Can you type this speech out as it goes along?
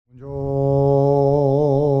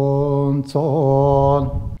lights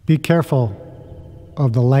on. Be careful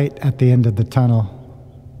of the light at the end of the tunnel.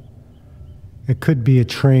 It could be a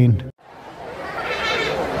train.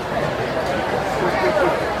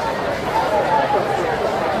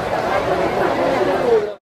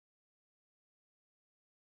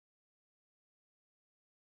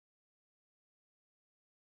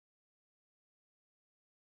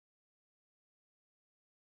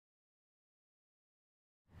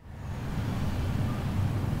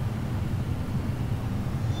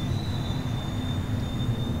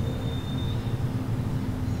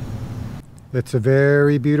 It's a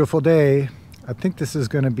very beautiful day. I think this is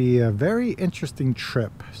going to be a very interesting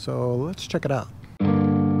trip, so let's check it out.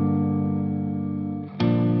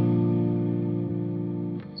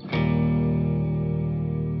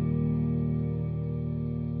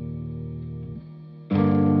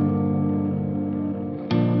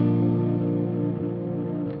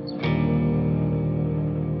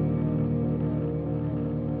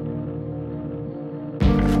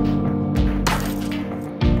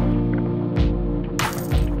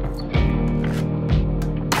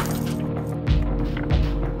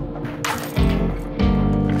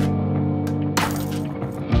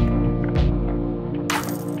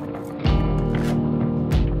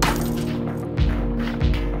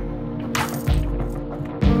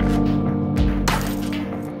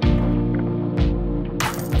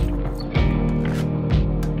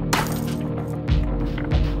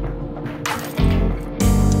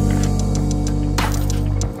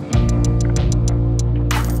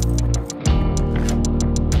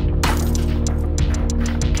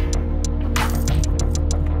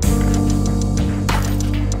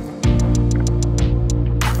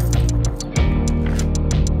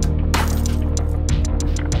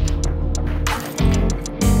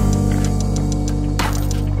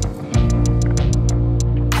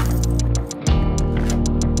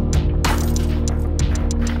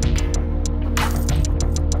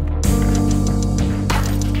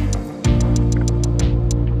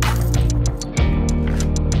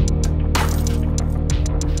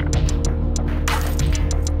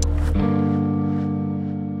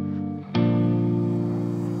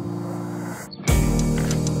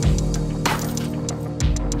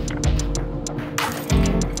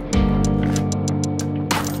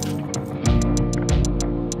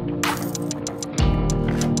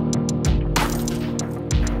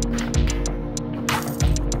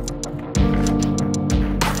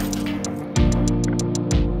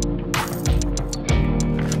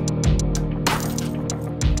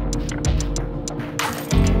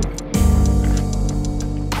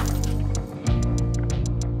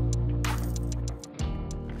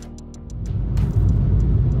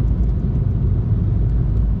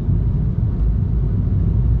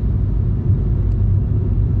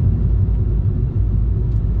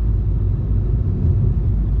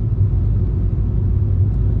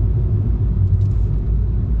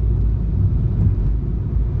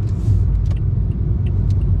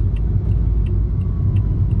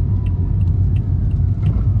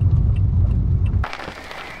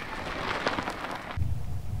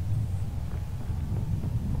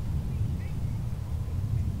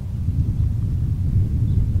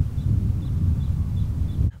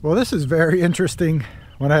 Well, this is very interesting.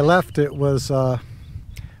 When I left, it was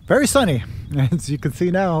very sunny. As you can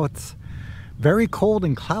see now, it's very cold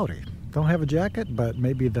and cloudy. Don't have a jacket, but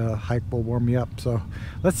maybe the hike will warm me up. So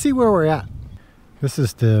let's see where we're at. This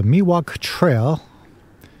is the Miwok Trail.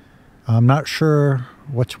 I'm not sure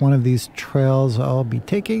which one of these trails I'll be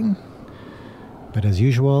taking, but as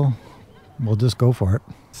usual, we'll just go for it.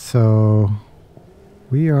 So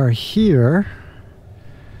we are here.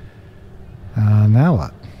 Now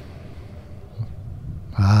what?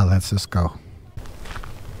 Let's just go.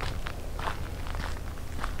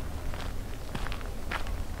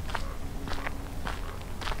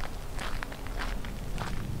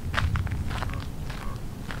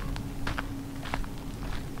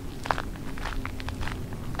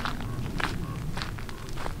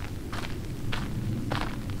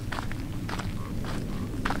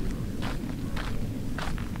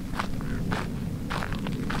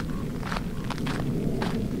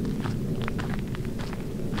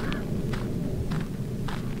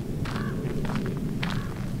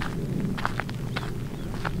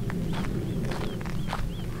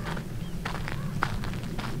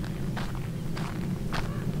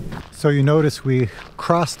 So you notice we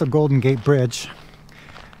crossed the Golden Gate Bridge,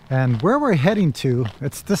 and where we're heading to,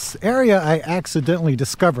 it's this area I accidentally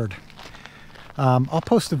discovered. I'll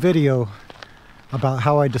post a video about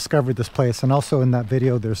how I discovered this place, and also in that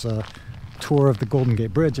video there's a tour of the Golden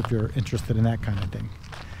Gate Bridge if you're interested in that kind of thing.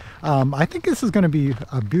 I think this is going to be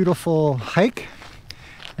a beautiful hike,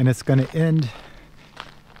 and it's going to end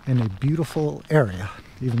in a beautiful area,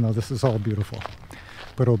 even though this is all beautiful.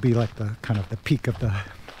 But it'll be like the kind of the peak of the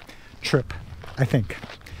trip, I think.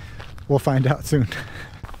 We'll find out soon.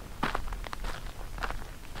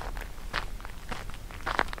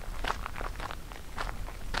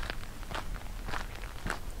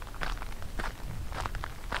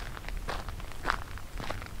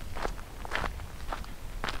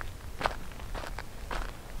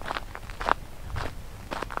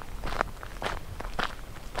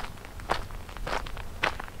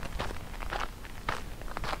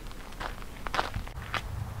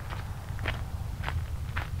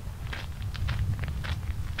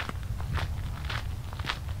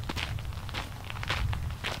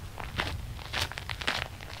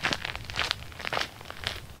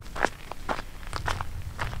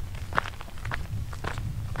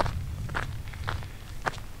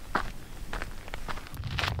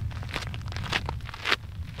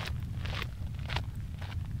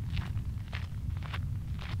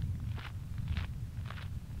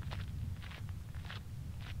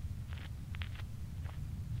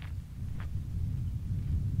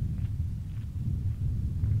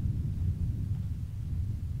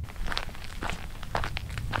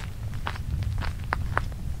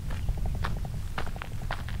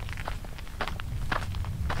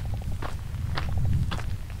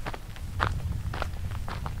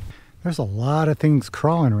 There's a lot of things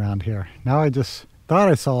crawling around here. Now I just thought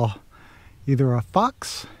I saw either a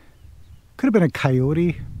fox, could have been a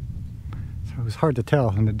coyote. So it was hard to tell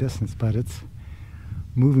in the distance, but it's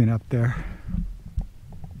moving up there. Up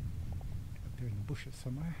there in the bushes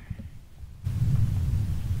somewhere.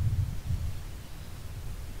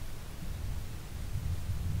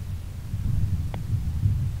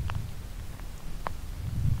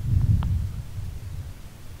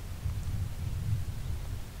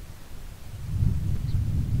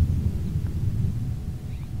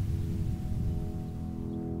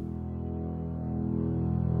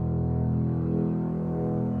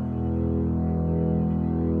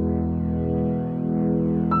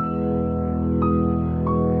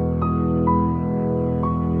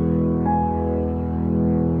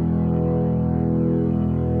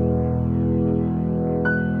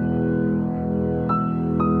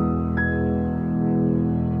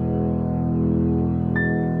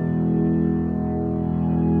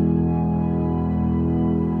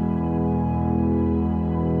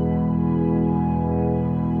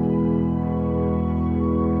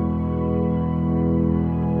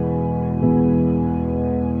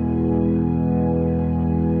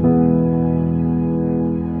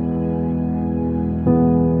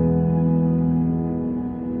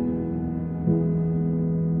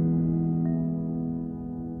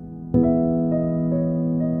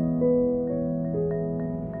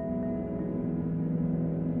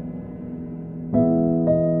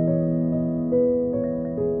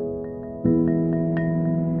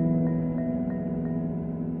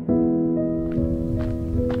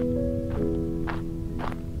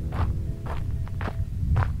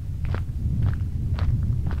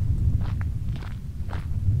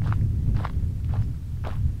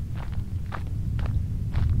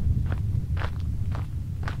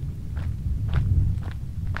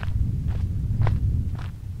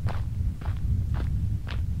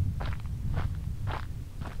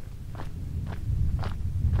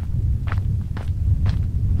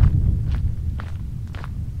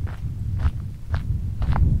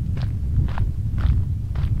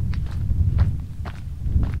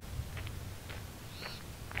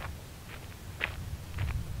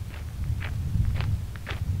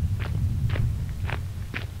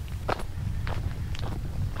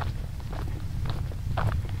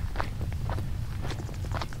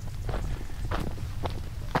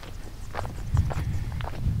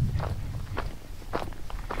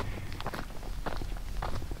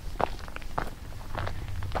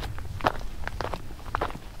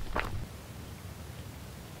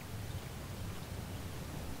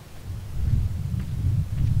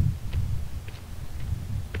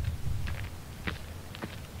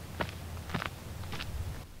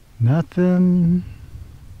 Nothing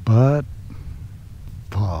but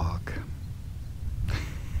fog.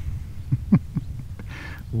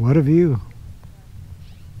 What a view.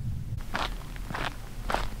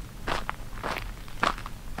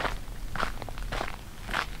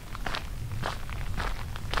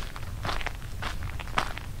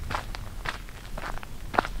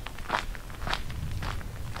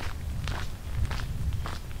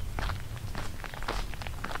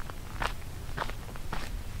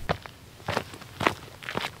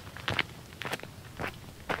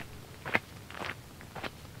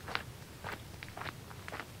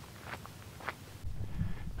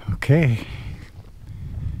 Okay,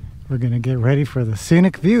 we're gonna get ready for the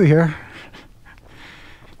scenic view here.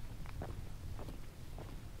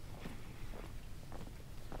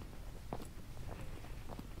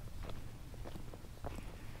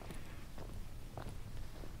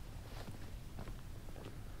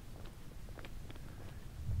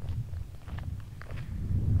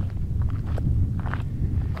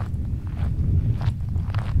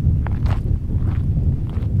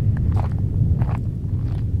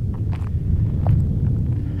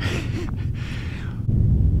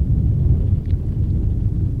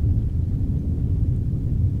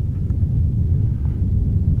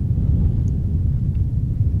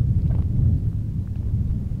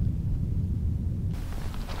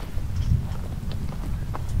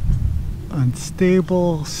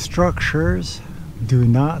 Unstable structures do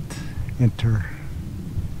not enter.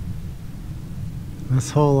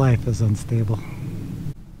 This whole life is unstable.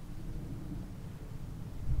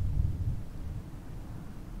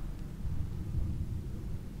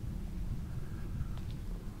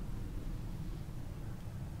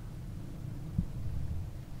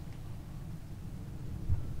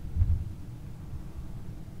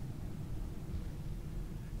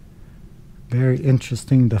 Very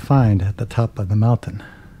interesting to find at the top of the mountain.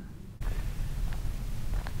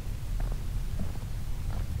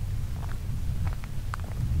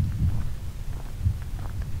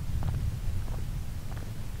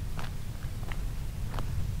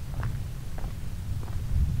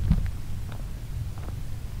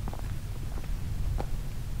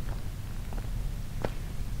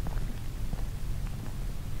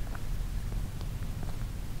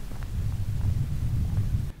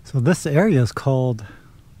 So this area is called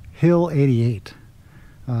Hill 88.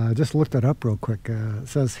 I just looked it up real quick. It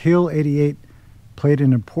says Hill 88 played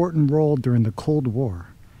an important role during the Cold War.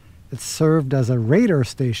 It served as a radar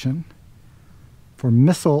station for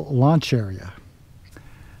missile launch area.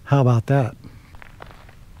 How about that?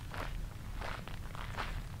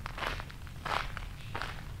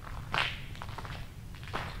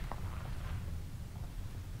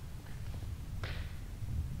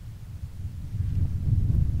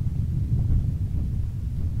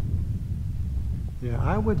 Yeah,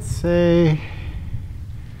 I would say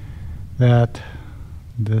that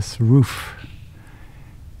this roof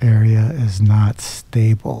area is not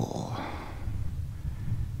stable.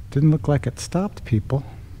 Didn't look like it stopped people.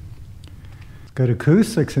 It's got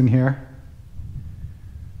acoustics in here.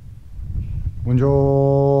 Johnson.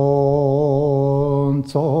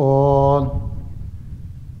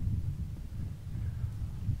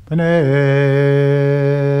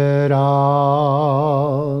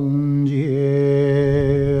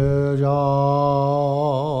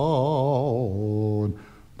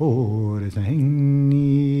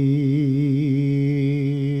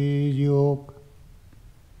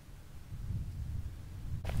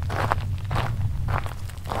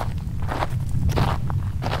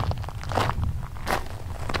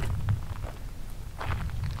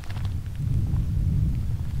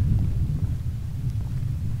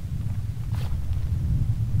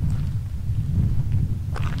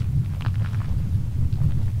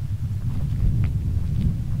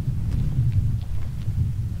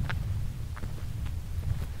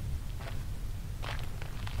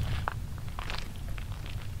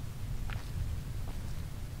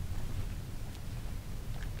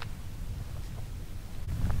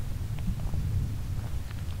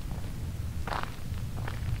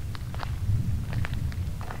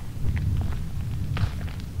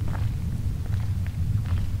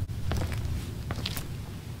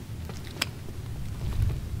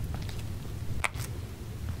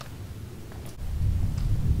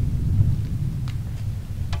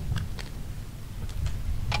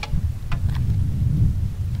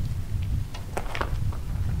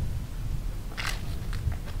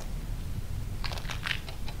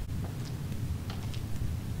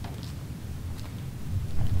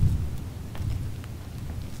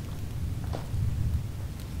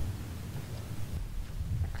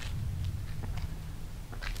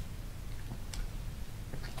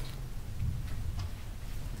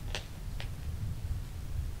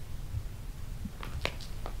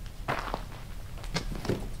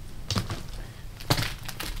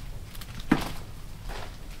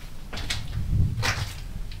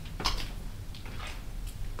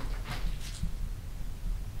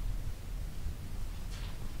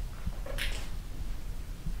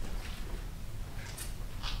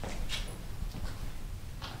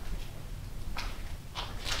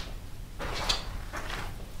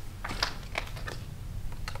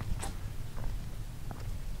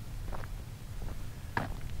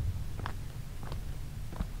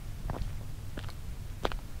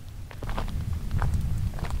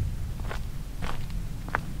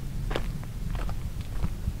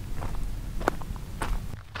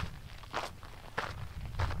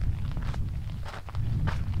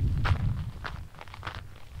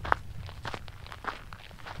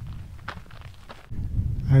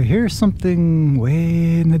 I hear something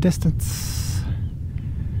way in the distance.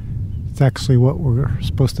 It's actually what we're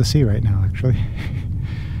supposed to see right now, actually.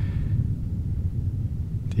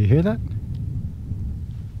 Do you hear that?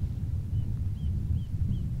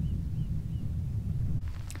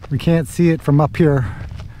 We can't see it from up here,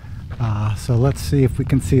 so let's see if we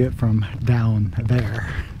can see it from down there.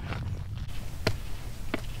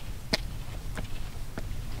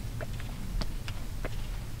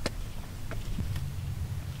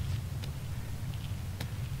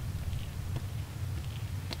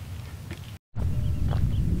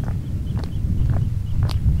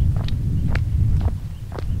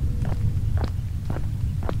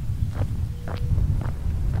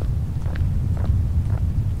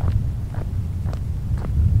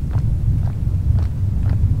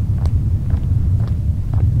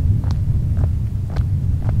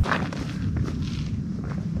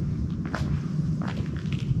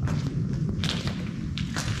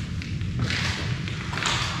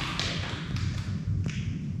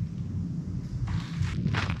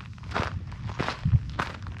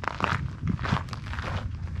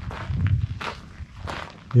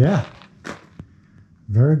 Yeah,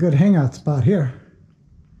 very good hangout spot here.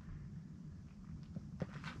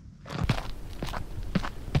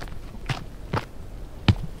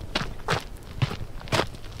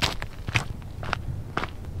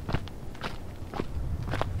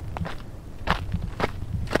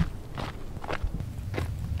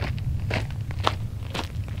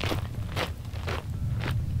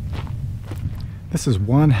 This is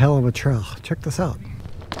one hell of a trail. Check this out.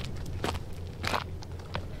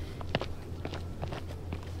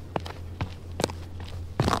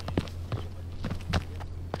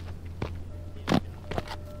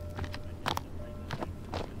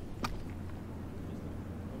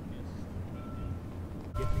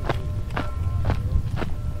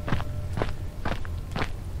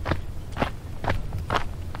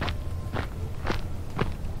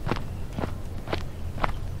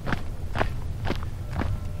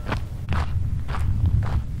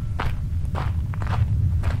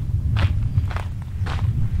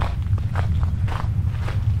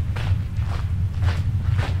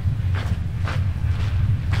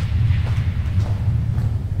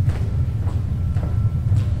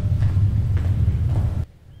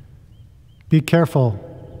 Be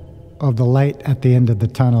careful of the light at the end of the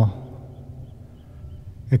tunnel.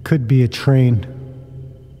 It could be a train.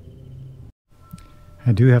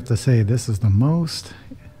 I do have to say, this is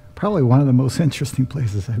probably one of the most interesting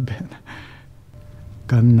places I've been.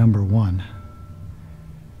 Gun number 1.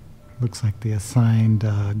 Looks like the assigned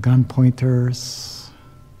gun pointers,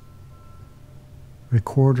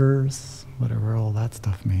 recorders, whatever all that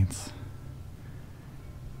stuff means.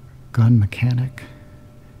 Gun mechanic.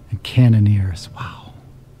 And cannoneers. Wow.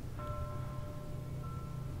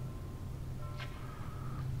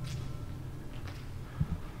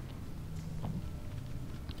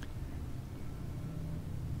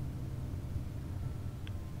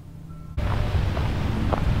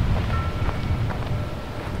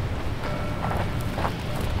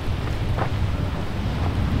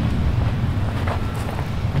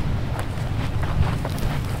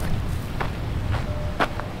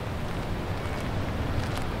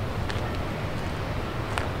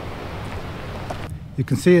 You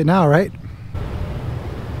can see it now, right?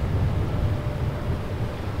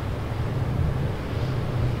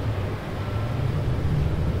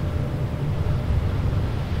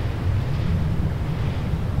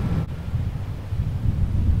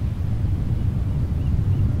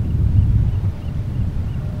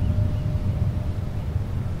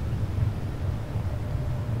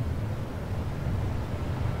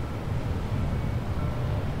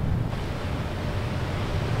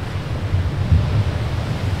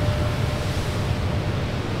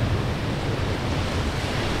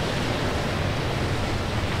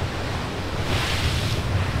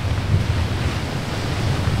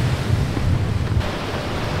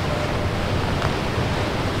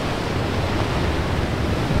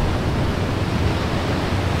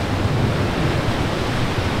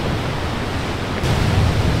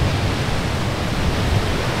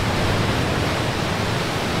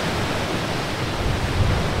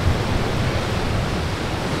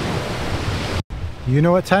 You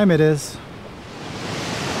know what time it is.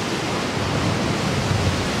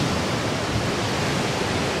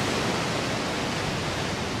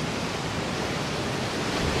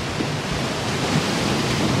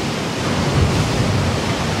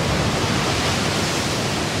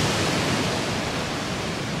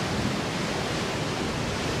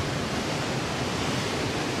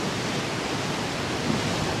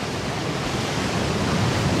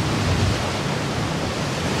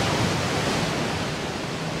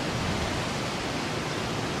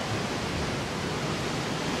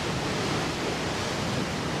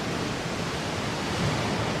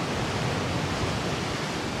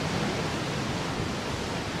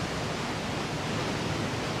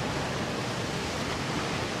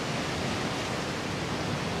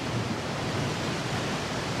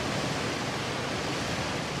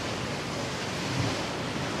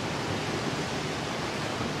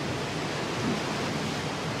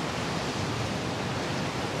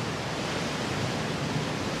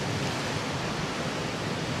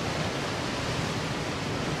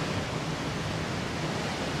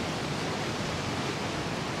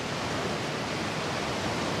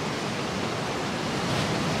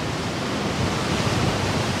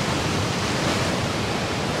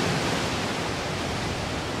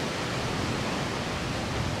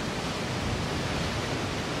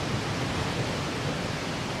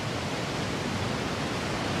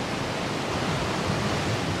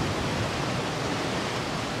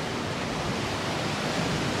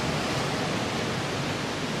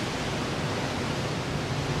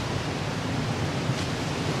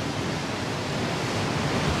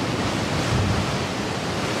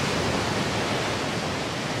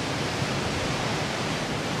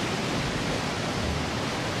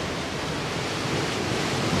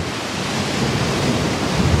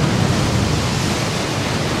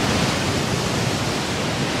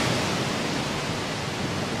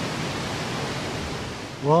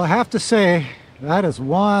 Well, I have to say, that is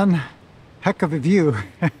one heck of a view.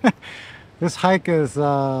 This hike is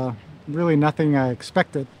really nothing I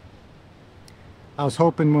expected. I was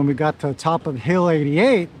hoping when we got to the top of Hill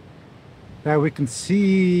 88 that we can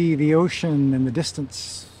see the ocean in the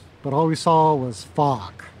distance, but all we saw was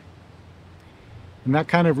fog. And that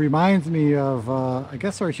kind of reminds me of, I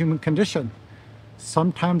guess, our human condition.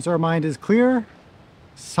 Sometimes our mind is clear,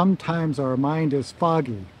 sometimes our mind is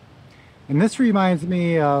foggy. And this reminds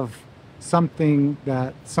me of something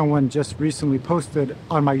that someone just recently posted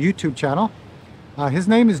on my YouTube channel. His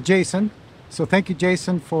name is Jason. So thank you,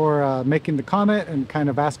 Jason, for making the comment and kind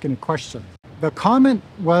of asking a question. The comment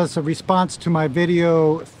was a response to my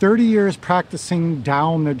video, 30 years practicing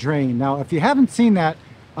down the drain. Now, if you haven't seen that,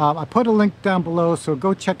 I put a link down below, so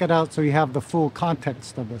go check it out so you have the full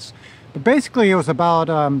context of this. But basically, it was about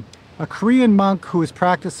a Korean monk who was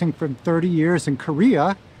practicing for 30 years in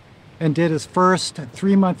Korea and did his first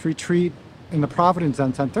 3-month retreat in the Providence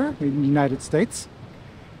Zen Center in the United States.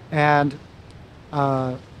 And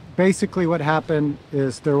basically what happened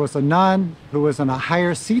is there was a nun who was in a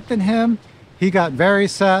higher seat than him. He got very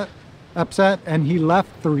upset, and he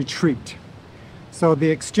left the retreat. So the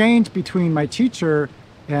exchange between my teacher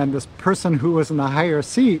and this person who was in a higher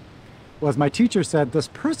seat was, my teacher said, this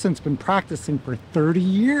person's been practicing for 30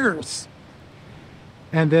 years.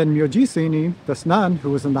 And then Miwok, this nun who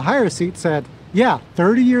was in the higher seat, said, yeah,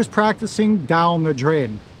 30 years practicing down the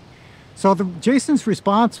drain. So Jason's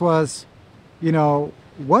response was, you know,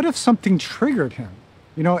 what if something triggered him?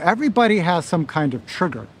 You know, everybody has some kind of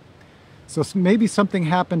trigger. So maybe something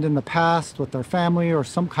happened in the past with their family or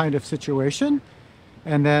some kind of situation,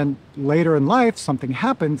 and then later in life something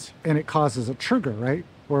happens and it causes a trigger, right?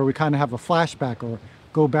 Where we kind of have a flashback or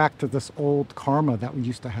go back to this old karma that we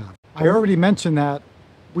used to have. I already mentioned that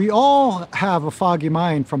we all have a foggy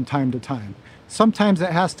mind from time to time. Sometimes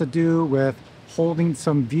it has to do with holding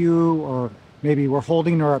some view, or maybe we're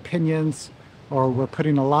holding our opinions, or we're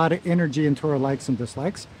putting a lot of energy into our likes and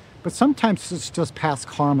dislikes. But sometimes it's just past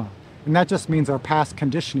karma. And that just means our past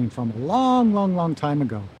conditioning from a long, long, long time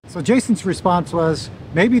ago. So Jason's response was,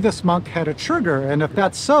 maybe this monk had a trigger, and if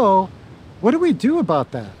that's so, what do we do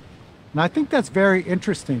about that? And I think that's very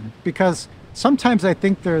interesting, because sometimes I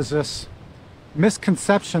think there's this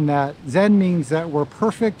misconception that Zen means that we're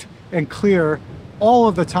perfect and clear all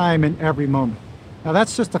of the time in every moment. Now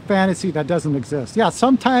that's just a fantasy that doesn't exist. Yeah,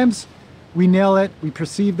 sometimes we nail it, we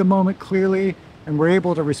perceive the moment clearly, and we're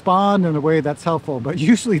able to respond in a way that's helpful, but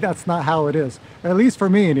usually that's not how it is, at least for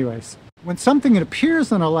me anyways. When something appears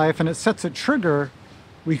in our life and it sets a trigger,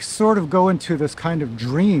 we sort of go into this kind of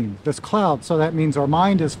dream, this cloud. So that means our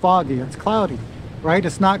mind is foggy, it's cloudy, right?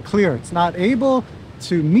 It's not clear, it's not able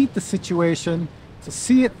to meet the situation, to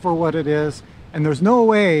see it for what it is, and there's no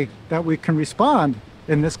way that we can respond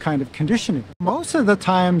in this kind of conditioning. Most of the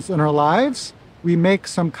times in our lives, we make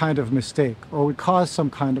some kind of mistake or we cause some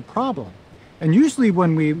kind of problem. And usually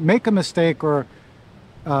when we make a mistake or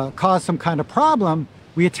cause some kind of problem,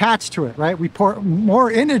 we attach to it, right? We pour more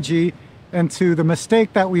energy into the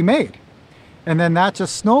mistake that we made. And then that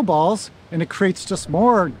just snowballs and it creates just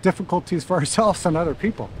more difficulties for ourselves and other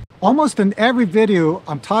people. Almost in every video,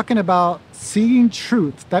 I'm talking about seeing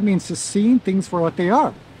truth. That means just seeing things for what they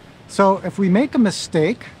are. So if we make a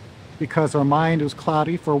mistake because our mind is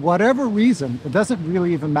cloudy for whatever reason, it doesn't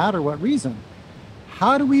really even matter what reason,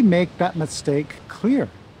 how do we make that mistake clear?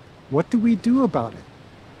 What do we do about it?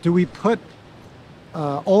 Do we put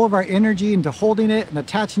all of our energy into holding it and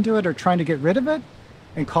attaching to it, or trying to get rid of it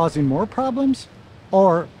and causing more problems?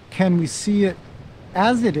 Or can we see it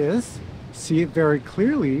as it is, see it very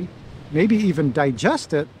clearly, maybe even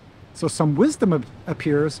digest it so some wisdom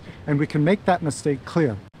appears and we can make that mistake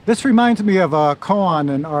clear? This reminds me of a koan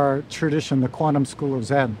in our tradition, the Quantum School of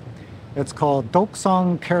Zen. It's called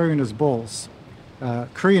Doksong Carrying His Bulls.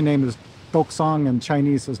 Korean name is Doksong, and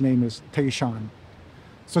Chinese his name is Taishan.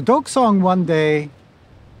 So Doksong one day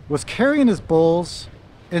was carrying his bulls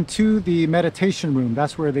into the meditation room.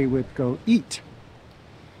 That's where they would go eat.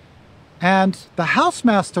 And the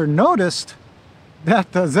housemaster noticed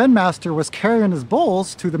that the Zen master was carrying his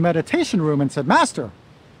bulls to the meditation room and said, "Master,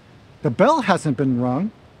 the bell hasn't been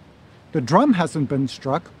rung, the drum hasn't been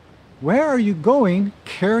struck. Where are you going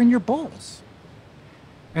carrying your bulls?"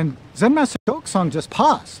 And Zen Master Doksong just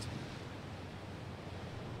paused.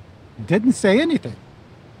 Didn't say anything.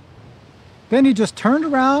 Then he just turned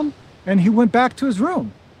around and he went back to his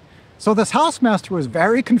room. So this housemaster was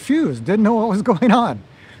very confused, didn't know what was going on.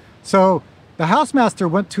 So the housemaster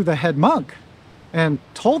went to the head monk and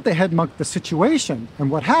told the head monk the situation and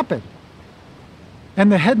what happened. And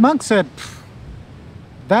the head monk said,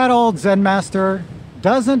 "That old Zen master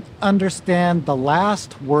doesn't understand the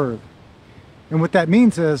last word. And what that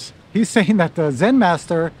means is he's saying that the Zen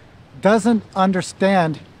master doesn't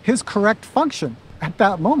understand his correct function at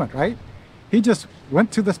that moment, right? He just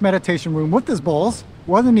went to this meditation room with his bowls,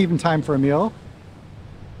 wasn't even time for a meal.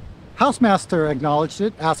 Housemaster acknowledged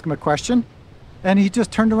it, asked him a question, and he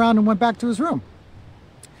just turned around and went back to his room.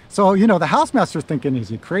 So, you know, the housemaster's thinking, is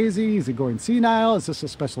he crazy? Is he going senile? Is this a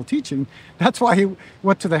special teaching? That's why he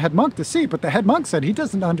went to the head monk to see, but the head monk said he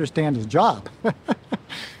doesn't understand his job.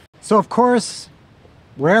 So, of course,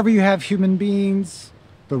 wherever you have human beings,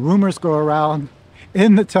 the rumors go around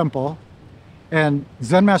in the temple, and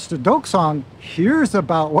Zen Master Dokesong hears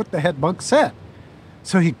about what the head monk said.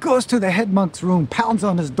 So he goes to the head monk's room, pounds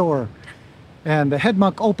on his door, and the head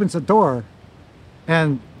monk opens the door,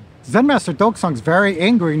 and Zen Master Dokesong's very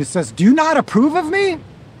angry, and he says, "Do you not approve of me?"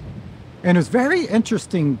 And it's very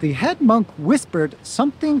interesting. The head monk whispered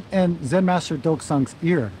something in Zen Master Dokesong's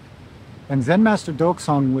ear, and Zen Master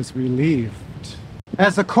Dokesong was relieved.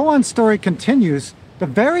 As the koan story continues, the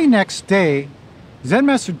very next day, Zen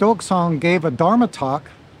Master Dokesong gave a Dharma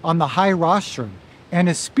talk on the high rostrum, and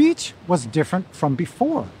his speech was different from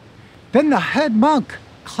before. Then the head monk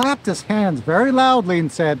clapped his hands very loudly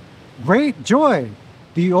and said, "Great joy!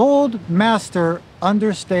 The old master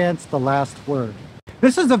understands the last word."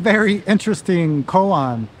 This is a very interesting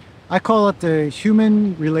koan. I call it the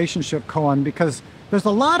human relationship koan because there's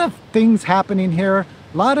a lot of things happening here,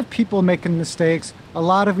 a lot of people making mistakes, a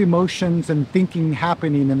lot of emotions and thinking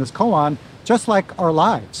happening in this koan, just like our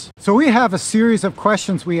lives. So we have a series of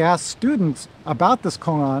questions we asked students about this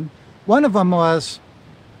koan. One of them was,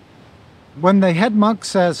 when the head monk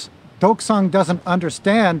says, Dokesong doesn't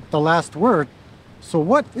understand the last word, so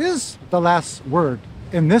what is the last word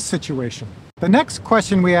in this situation? The next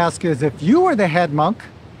question we ask is, if you were the head monk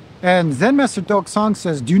and Zen Master Dokesong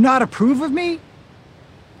says, "Do you not approve of me?"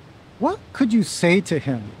 what could you say to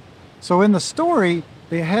him? So in the story,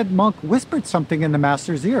 the head monk whispered something in the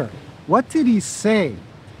master's ear. What did he say?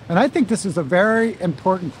 And I think this is a very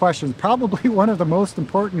important question, probably one of the most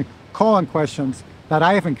important koan questions that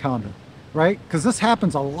I've encountered, right? Because this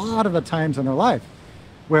happens a lot of the times in our life,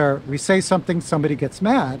 where we say something, somebody gets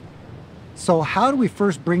mad. So how do we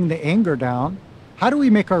first bring the anger down? How do we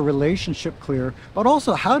make our relationship clear? But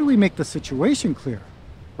also, how do we make the situation clear,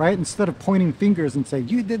 right? Instead of pointing fingers and say,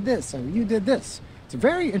 you did this, or you did this. It's a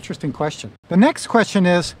very interesting question. The next question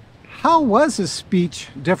is, how was his speech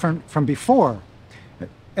different from before?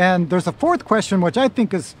 And there's a fourth question, which I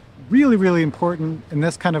think is really, really important. And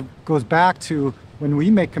this kind of goes back to when we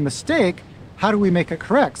make a mistake, how do we make it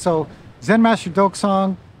correct? So Zen Master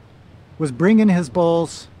Dokesong was bringing his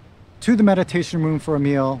bowls to the meditation room for a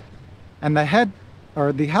meal, and the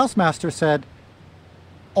housemaster said,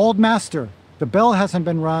 "Old master, the bell hasn't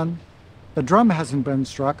been rung, the drum hasn't been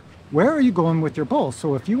struck. Where are you going with your bowls?"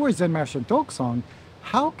 So if you were Zen Master Dokesong,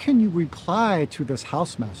 how can you reply to this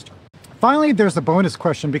housemaster? Finally, there's a bonus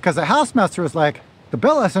question, because the housemaster is like, "The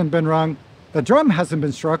bell hasn't been rung, the drum hasn't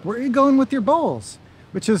been struck. Where are you going with your bowls?"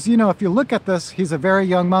 Which is, you know, if you look at this, he's a very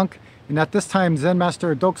young monk. And at this time, Zen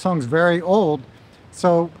Master Dokesong's very old,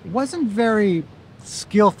 so wasn't very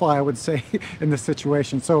skillful, I would say, in this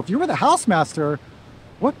situation. So if you were the housemaster,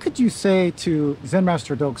 what could you say to Zen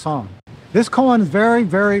Master Dokesong? This koan is very,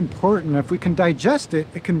 very important. If we can digest it,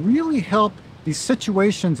 it can really help these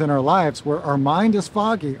situations in our lives where our mind is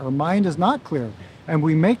foggy, our mind is not clear, and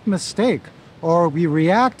we make mistake, or we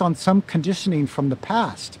react on some conditioning from the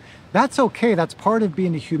past. That's okay. That's part of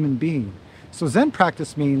being a human being. So Zen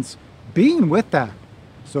practice means being with that.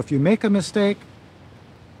 So if you make a mistake,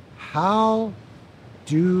 how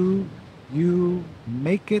do you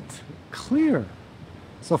make it clear?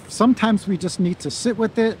 So sometimes we just need to sit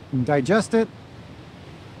with it and digest it,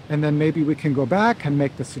 and then maybe we can go back and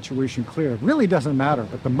make the situation clear. It really doesn't matter,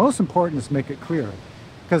 but the most important is make it clear.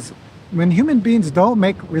 Because when human beings don't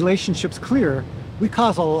make relationships clear, we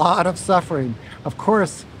cause a lot of suffering. Of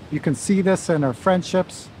course, you can see this in our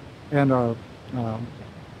friendships and our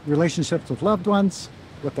relationships with loved ones,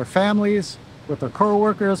 with their families, with their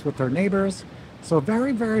co-workers, with their neighbors. So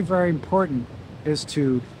very, very, very important is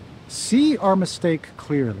to see our mistake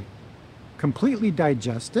clearly, completely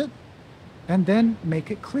digest it, and then make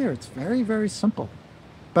it clear. It's very, very simple.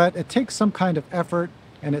 But it takes some kind of effort,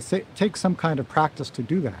 and it takes some kind of practice to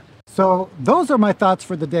do that. So those are my thoughts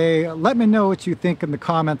for the day. Let me know what you think in the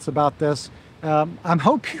comments about this. I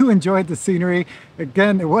hope you enjoyed the scenery.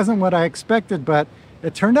 Again, it wasn't what I expected, but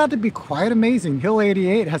it turned out to be quite amazing. Hill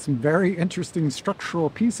 88 has some very interesting structural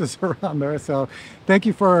pieces around there. So thank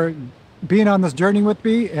you for being on this journey with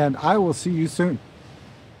me, and I will see you soon.